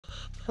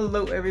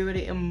Hello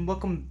everybody and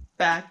welcome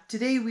back.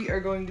 Today we are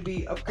going to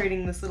be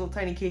upgrading this little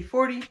tiny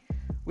K40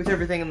 with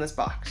everything in this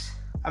box.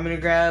 I'm going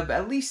to grab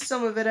at least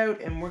some of it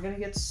out and we're going to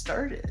get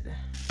started.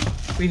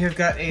 We have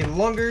got a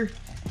longer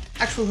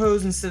actual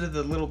hose instead of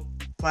the little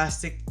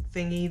plastic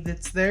thingy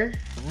that's there.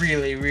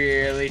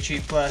 Really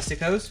cheap plastic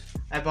hose.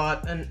 I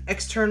bought an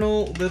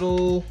external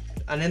little,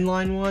 an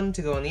inline one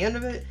to go on the end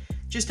of it,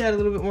 just to add a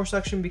little bit more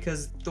suction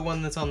because the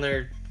one that's on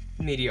there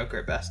mediocre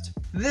at best.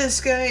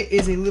 This guy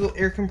is a little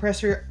air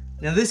compressor.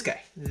 Now this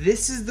guy,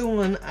 this is the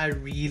one I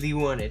really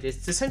wanted.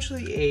 It's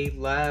essentially a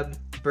lab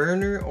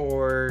burner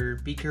or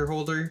beaker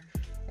holder,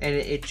 and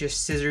it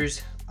just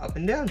scissors up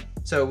and down.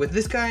 So with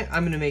this guy,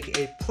 I'm gonna make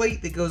a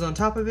plate that goes on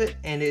top of it,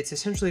 and it's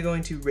essentially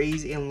going to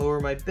raise and lower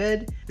my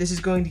bed. This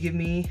is going to give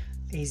me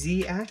a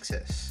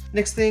Z-axis.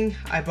 Next thing,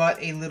 I bought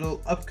a little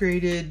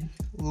upgraded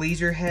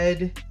laser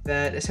head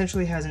that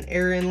essentially has an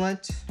air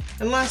inlet.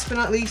 And last but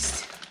not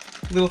least,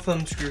 little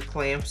thumb screw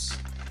clamps.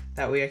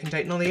 That way I can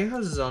tighten all the air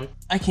hoses on.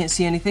 I can't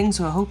see anything,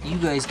 so I hope you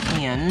guys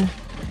can.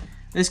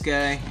 This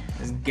guy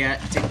has got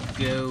to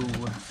go.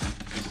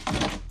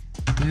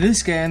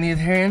 This guy, on the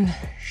other hand,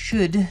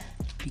 should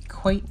be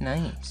quite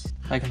nice.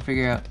 I can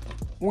figure out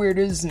where it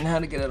is and how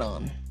to get it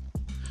on.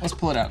 Let's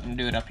pull it out and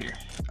do it up here.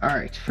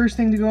 Alright, first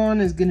thing to go on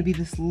is gonna be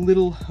this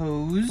little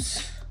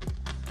hose.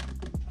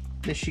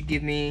 This should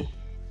give me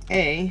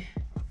A,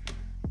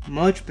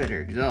 much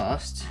better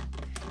exhaust,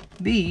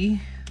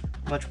 B,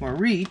 much more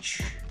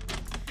reach,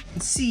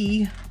 and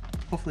C,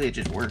 hopefully it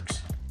just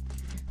works.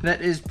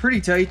 That is pretty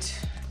tight,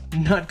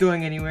 not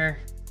going anywhere.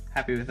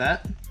 Happy with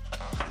that.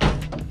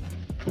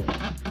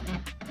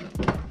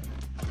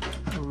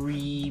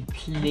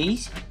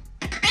 Replace.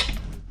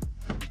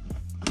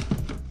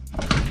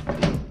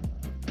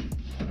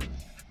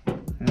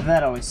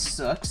 That always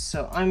sucks,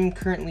 so I'm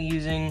currently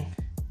using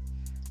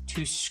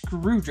 2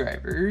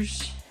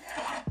 screwdrivers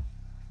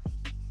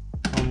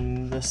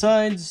on the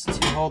sides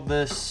to hold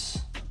this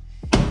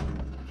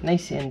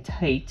nice and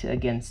tight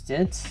against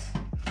it.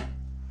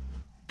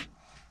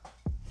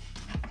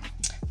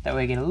 That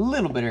way I get a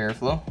little bit of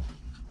airflow.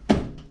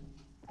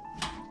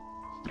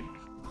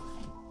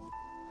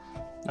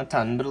 Not a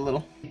ton, but a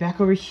little. Back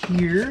over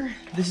here,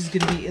 this is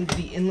gonna be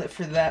the inlet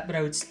for that, but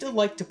I would still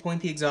like to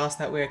point the exhaust,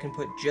 that way I can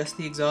put just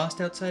the exhaust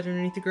outside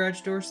underneath the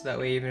garage door, so that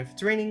way even if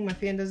it's raining, my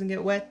fan doesn't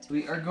get wet.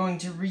 We are going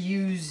to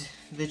reuse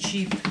the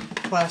cheap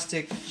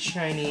plastic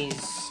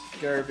Chinese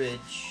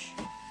garbage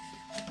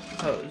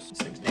hose. This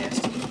thing's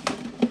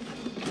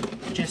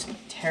nasty. Just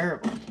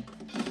terrible.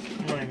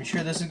 I'm not even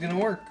sure this is gonna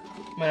work.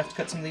 Might have to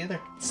cut some of the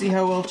other. See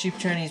how well cheap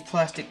Chinese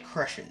plastic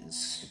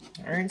crushes.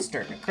 Alright,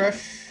 starting to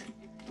crush.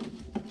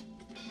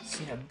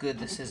 See how good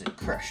this is at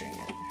crushing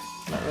it.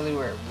 Not really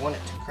where I want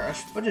it to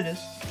crush, but it is.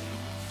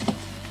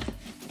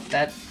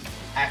 That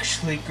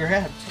actually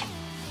grabbed.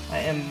 I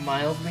am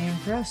mildly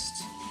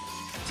impressed.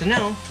 So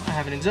now I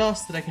have an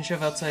exhaust that I can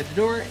shove outside the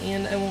door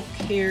and I won't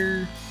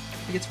care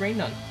if it gets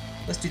rained on.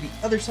 Let's do the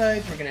other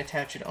side. We're gonna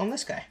attach it on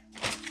this guy.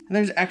 And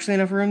there's actually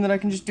enough room that I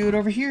can just do it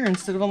over here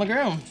instead of on the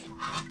ground.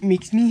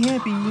 Makes me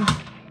happy.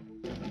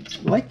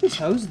 I like this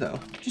hose though,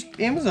 just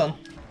Amazon.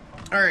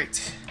 All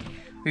right,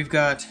 we've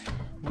got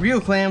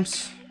real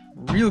clamps,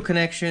 real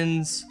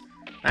connections,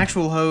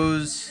 actual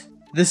hose.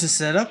 This is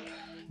set up.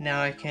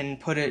 Now I can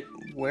put it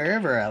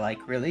wherever I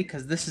like really,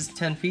 because this is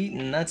 10 feet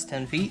and that's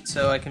 10 feet,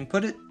 so I can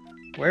put it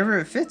wherever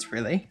it fits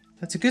really.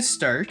 That's a good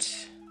start.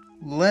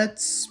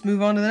 Let's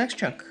move on to the next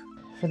chunk.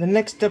 For the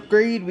next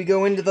upgrade, we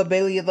go into the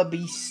belly of the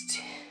beast.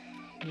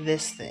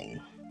 This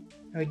thing.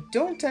 I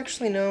don't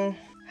actually know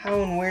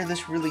how and where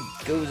this really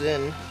goes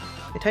in.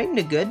 I tightened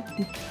it good.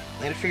 I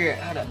gotta figure out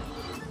how to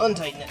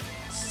untighten it.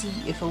 See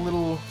if a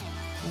little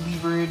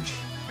leverage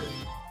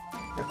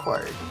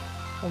required.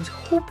 I was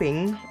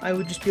hoping I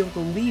would just be able to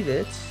leave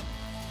it,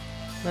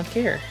 not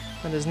care.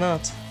 That is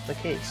not the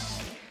case.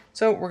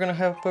 So we're gonna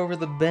hop over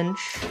the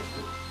bench,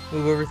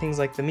 move over things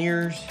like the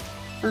mirrors.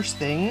 First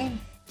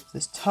thing,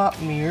 this top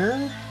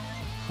mirror.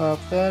 Pop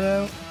that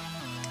out.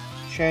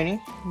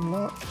 Shiny,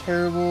 not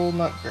terrible,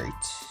 not great.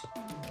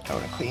 I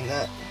want to clean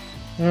that.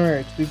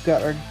 Alright, we've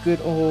got our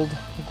good old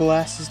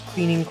glasses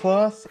cleaning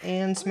cloth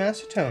and some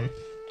acetone.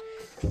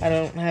 I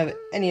don't have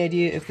any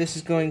idea if this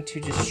is going to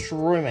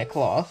destroy my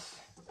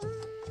cloth,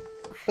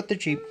 but they're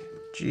cheap.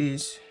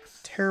 Jeez,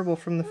 terrible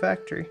from the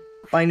factory.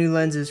 Buy new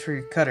lenses for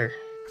your cutter.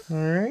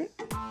 Alright,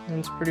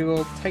 that's pretty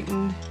well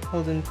tightened,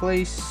 held in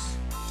place.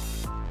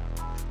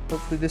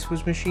 Hopefully this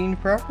was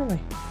machined properly.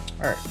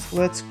 Alright, so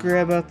let's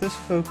grab out this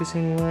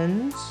focusing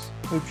lens.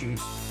 Oh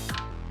jeez.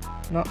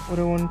 Not what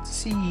I wanted to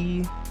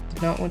see.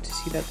 Did not want to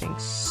see that thing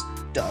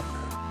stuck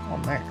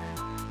on there.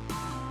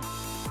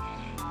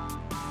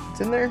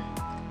 It's in there.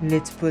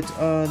 Let's put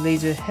our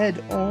laser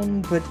head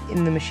on, put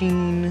in the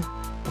machine.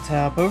 Let's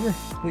hop over.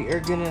 We are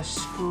gonna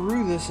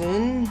screw this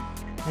in.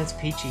 That's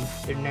peachy.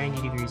 They're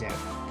 90 degrees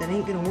out. That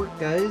ain't gonna work,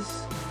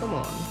 guys. Come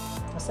on.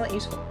 That's not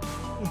useful.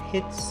 It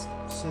hits.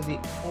 So the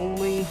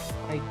only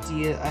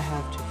idea I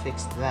have to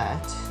fix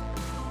that.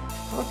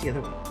 How about the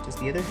other one? Does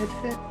the other head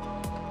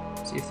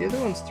fit? See if the other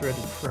one's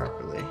threaded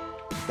properly.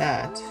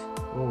 that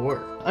will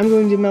work. I'm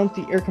going to mount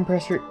the air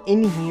compressor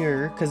in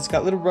here because it's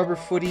got little rubber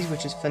footies,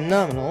 which is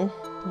phenomenal.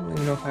 I don't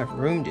even know if I have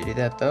room to do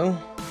that though.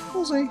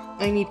 We'll see.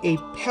 I need a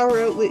power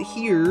outlet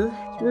here,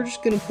 so we're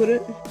just gonna put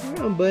it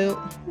around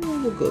about,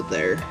 we'll go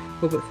there.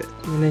 Hope it fits.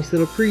 A nice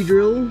little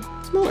pre-drill,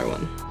 smaller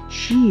one.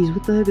 Jeez,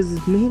 what the heck is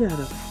this made out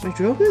of? Can I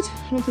drop it?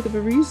 I don't think I've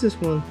ever used this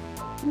one.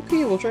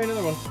 Okay, we'll try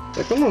another one.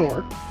 That one won't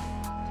work.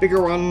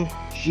 Bigger one.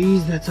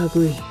 Jeez, that's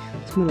ugly.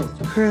 It smells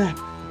crap.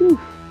 Whew.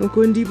 Don't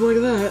go in deep like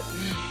that.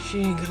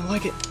 She ain't gonna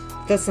like it.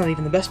 That's not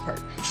even the best part.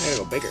 I gotta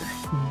go bigger.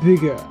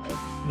 Bigger.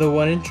 The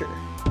 1-incher.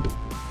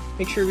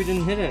 Make sure we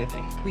didn't hit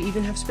anything. We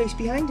even have space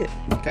behind it.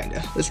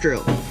 Kinda. Let's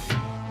drill.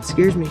 It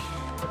scares me.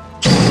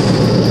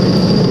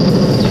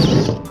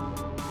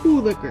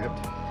 Ooh, that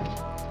grabbed.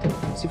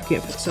 Let's see if we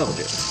can't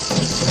salvage it.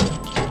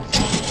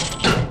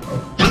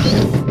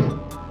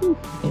 Ooh.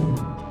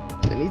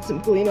 I need some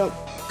cleanup.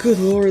 Good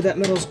lord, that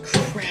metal's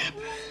crap.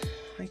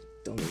 I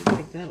don't even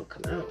think that'll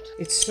come out.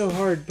 It's so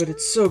hard, but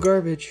it's so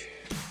garbage.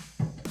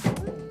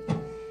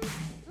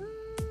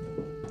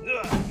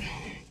 Ugh.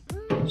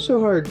 So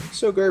hard,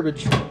 so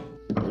garbage.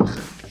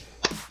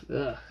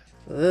 Ugh.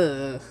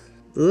 Ugh.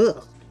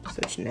 Ugh.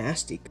 Such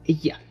nasty.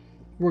 Yeah,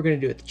 we're gonna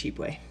do it the cheap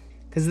way.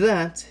 Cause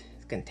that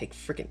is gonna take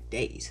freaking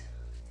days.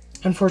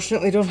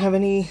 Unfortunately, I don't have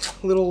any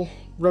little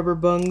rubber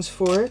bungs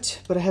for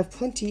it, but I have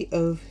plenty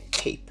of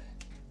tape.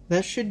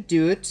 That should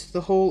do it.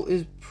 The hole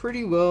is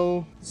pretty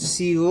well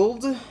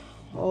sealed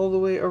all the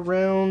way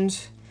around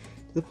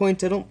to the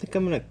point I don't think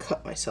I'm gonna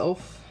cut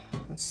myself.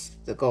 That's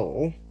the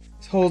goal.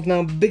 This hole's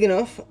now big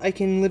enough, I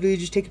can literally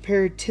just take a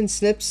pair of tin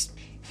snips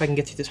if I can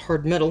get through this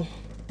hard metal.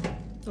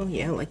 Oh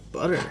yeah, like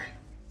butter.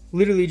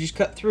 Literally just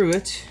cut through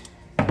it.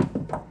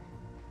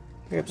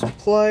 Grab some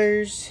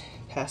pliers,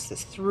 pass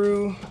this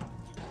through.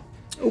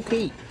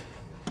 Okay.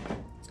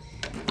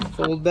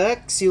 Fold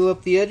back, seal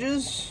up the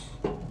edges.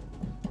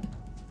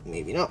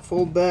 Maybe not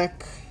fold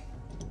back.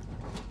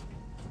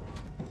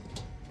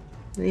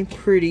 It ain't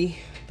pretty,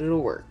 but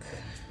it'll work.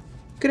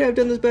 Could I have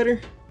done this better?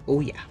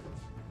 Oh yeah.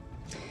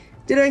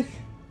 Did I?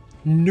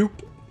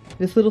 Nope.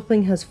 This little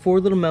thing has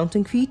 4 little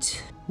mounting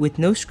feet with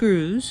no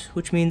screws,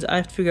 which means I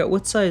have to figure out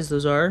what size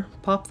those are,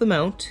 pop them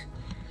out,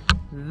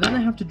 then I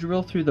have to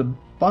drill through the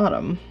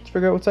bottom to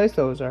figure out what size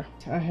those are.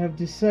 I have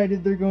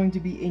decided they're going to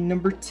be a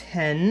number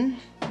 10.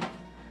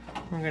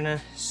 We're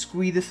gonna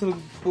squeeze this little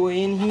boy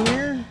in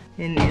here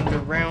and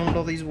around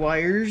all these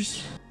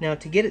wires. Now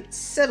to get it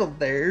settled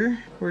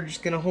there, we're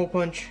just gonna hole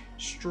punch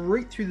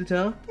straight through the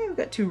top. Yeah, we've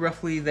got 2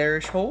 roughly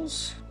there-ish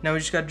holes. Now we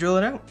just gotta drill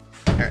it out.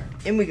 All right,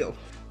 in we go.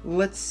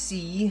 Let's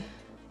see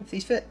if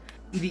these fit.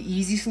 The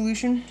easy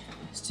solution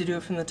is to do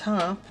it from the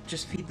top,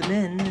 just feed them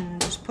in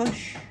and just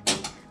push.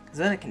 Cause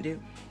then I can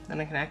do, then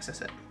I can access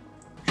it.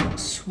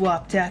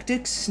 Swap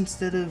tactics,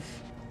 instead of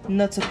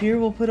nuts up here,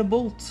 we'll put a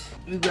bolt.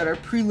 We've got our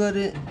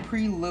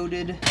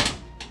preloaded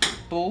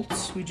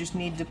bolts. We just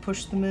need to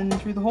push them in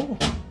through the hole.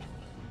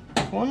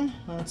 That's 1,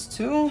 that's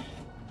 2.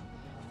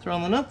 Throw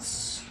on the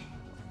nuts,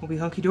 we'll be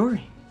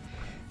hunky-dory.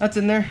 That's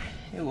in there.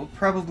 It will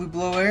probably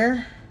blow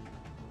air.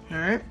 All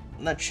right,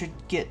 that should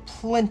get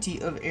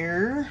plenty of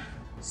air.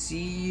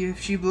 See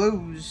if she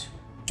blows.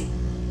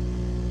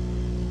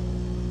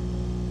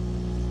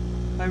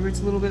 Vibrates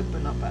a little bit,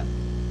 but not bad.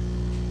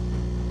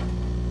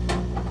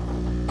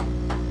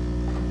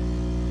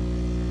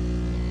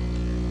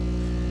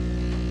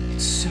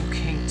 It's so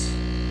kinked,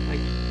 like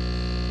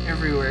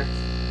everywhere.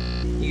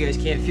 You guys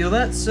can't feel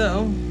that,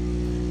 so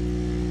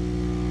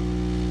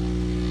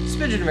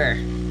smidgen of air.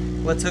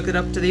 Let's hook it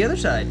up to the other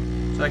side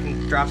so I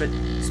can drop it,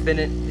 spin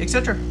it,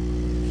 etc.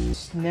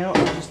 Now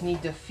I just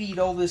need to feed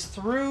all this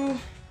through.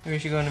 Maybe I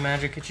should go into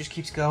magic. It just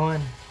keeps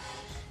going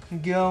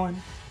and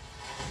going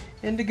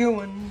and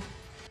going.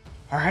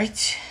 All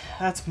right,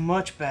 that's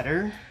much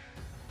better.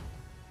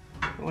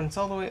 But when it's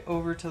all the way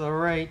over to the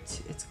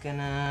right, it's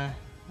gonna,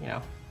 you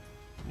know,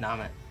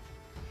 nom it.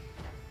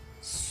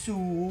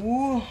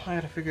 So I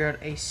gotta figure out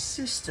a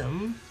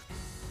system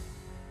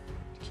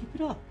to keep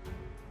it up.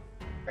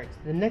 All right,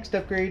 the next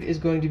upgrade is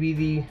going to be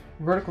the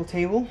vertical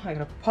table. I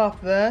gotta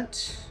pop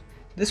that.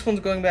 This one's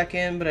going back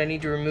in, but I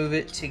need to remove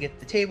it to get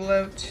the table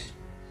out.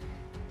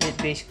 It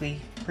basically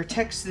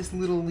protects this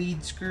little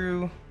lead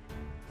screw,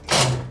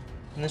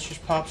 and this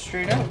just pops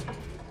straight out.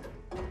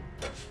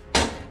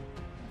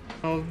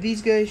 Now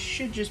these guys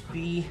should just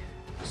be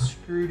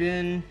screwed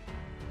in.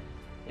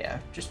 Yeah,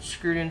 just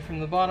screwed in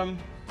from the bottom.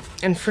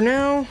 And for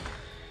now,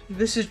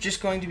 this is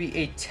just going to be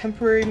a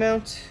temporary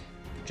mount,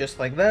 just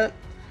like that.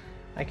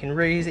 I can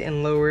raise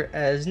and lower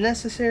as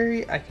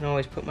necessary. I can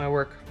always put my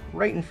work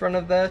right in front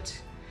of that.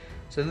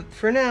 So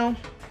for now,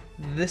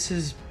 this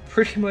is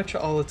pretty much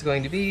all it's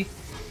going to be.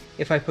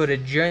 If I put a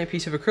giant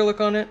piece of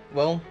acrylic on it,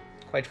 well,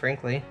 quite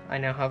frankly, I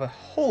now have a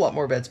whole lot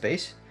more bed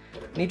space.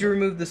 I need to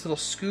remove this little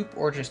scoop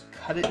or just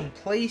cut it in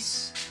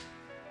place.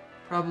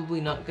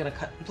 Probably not gonna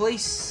cut in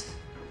place.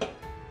 I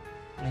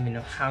don't even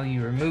know how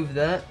you remove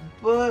that,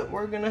 but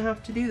we're gonna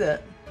have to do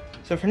that.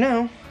 So for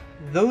now,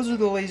 those are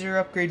the laser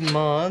upgrade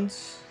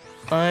mods.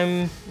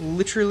 I'm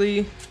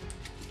literally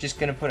just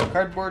gonna put a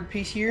cardboard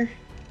piece here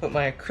put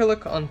my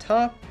acrylic on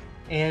top,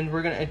 and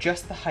we're going to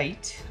adjust the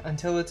height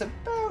until it's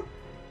about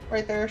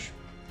right there.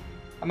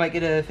 I might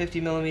get a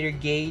 50mm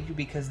gauge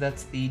because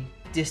that's the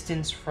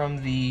distance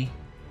from the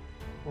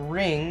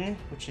ring,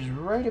 which is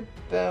right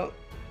about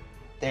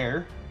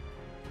there.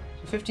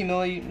 So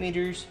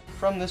 50mm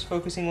from this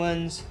focusing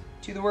lens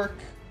to the work.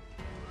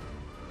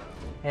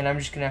 And I'm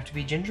just gonna have to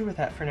be ginger with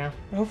that for now.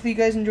 Hopefully you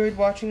guys enjoyed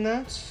watching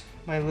that.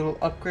 My little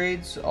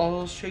upgrades,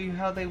 I'll show you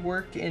how they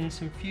work in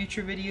some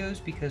future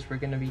videos because we're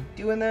gonna be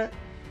doing that.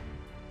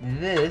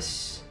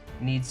 This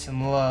needs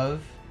some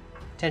love.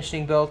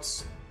 Tensioning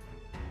belts,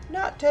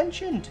 not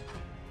tensioned.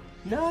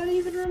 Not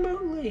even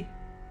remotely.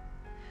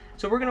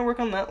 So we're gonna work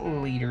on that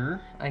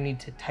later. I need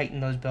to tighten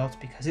those belts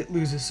because it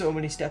loses so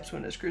many steps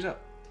when it screws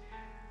up.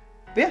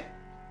 But yeah,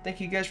 thank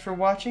you guys for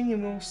watching,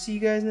 and we'll see you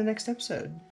guys in the next episode.